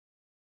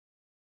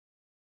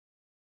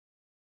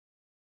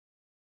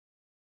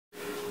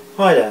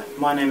Hi there,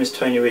 my name is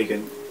Tony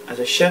Regan. As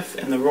a chef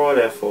in the Royal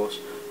Air Force,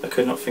 I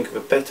could not think of a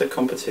better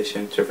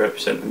competition to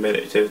represent the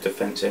military of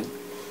defence in.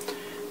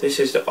 This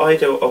is the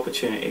ideal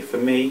opportunity for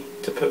me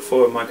to put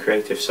forward my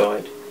creative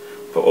side,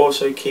 but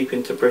also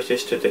keeping to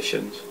British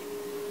traditions.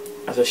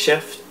 As a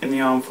chef in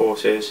the armed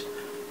forces,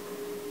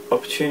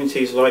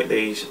 opportunities like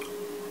these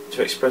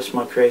to express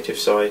my creative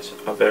sides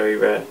are very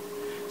rare,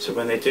 so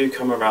when they do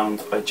come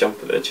around I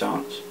jump at the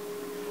chance.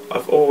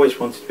 I've always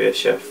wanted to be a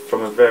chef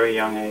from a very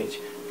young age,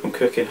 from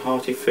cooking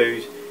hearty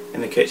food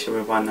in the kitchen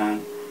with my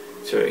nan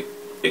to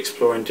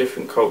exploring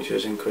different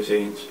cultures and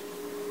cuisines.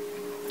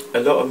 A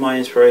lot of my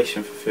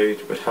inspiration for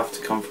food would have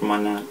to come from my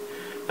nan,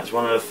 as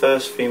one of the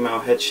first female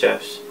head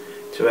chefs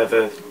to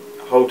ever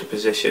hold a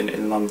position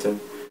in London.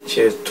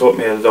 She has taught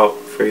me a lot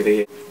through the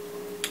years.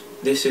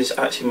 This is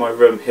actually my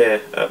room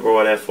here at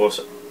Royal Air Force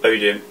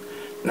Odeum.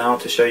 Now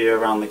to show you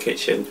around the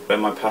kitchen where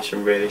my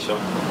passion really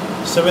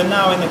shines. So we're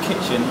now in the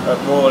kitchen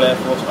at Royal Air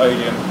Force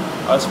Odeum.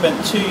 I've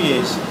spent 2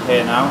 years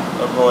here now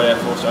at Royal Air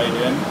Force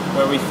Odeum,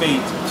 where we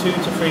feed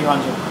 200 to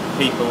 300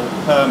 people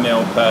per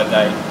meal per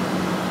day.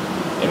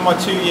 In my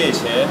 2 years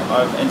here,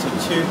 I've entered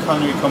 2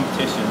 culinary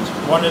competitions,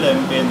 one of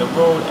them being the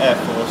Royal Air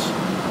Force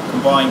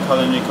Combined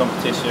Culinary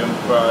Competition,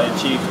 where I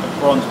achieved a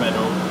bronze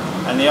medal,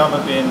 and the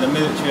other being the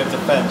Military of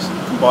Defence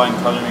Combined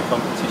Culinary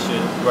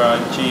Competition, where I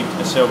achieved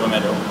a silver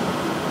medal.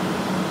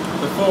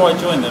 Before I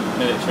joined the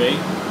military,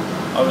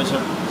 I was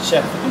a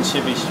chef in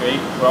Civvy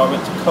Street, where I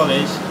went to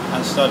college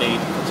and studied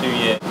for 2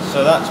 years.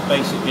 So that's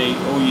basically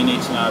all you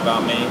need to know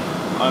about me.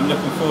 I'm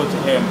looking forward to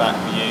hearing back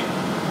from you,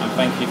 and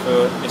thank you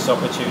for this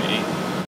opportunity.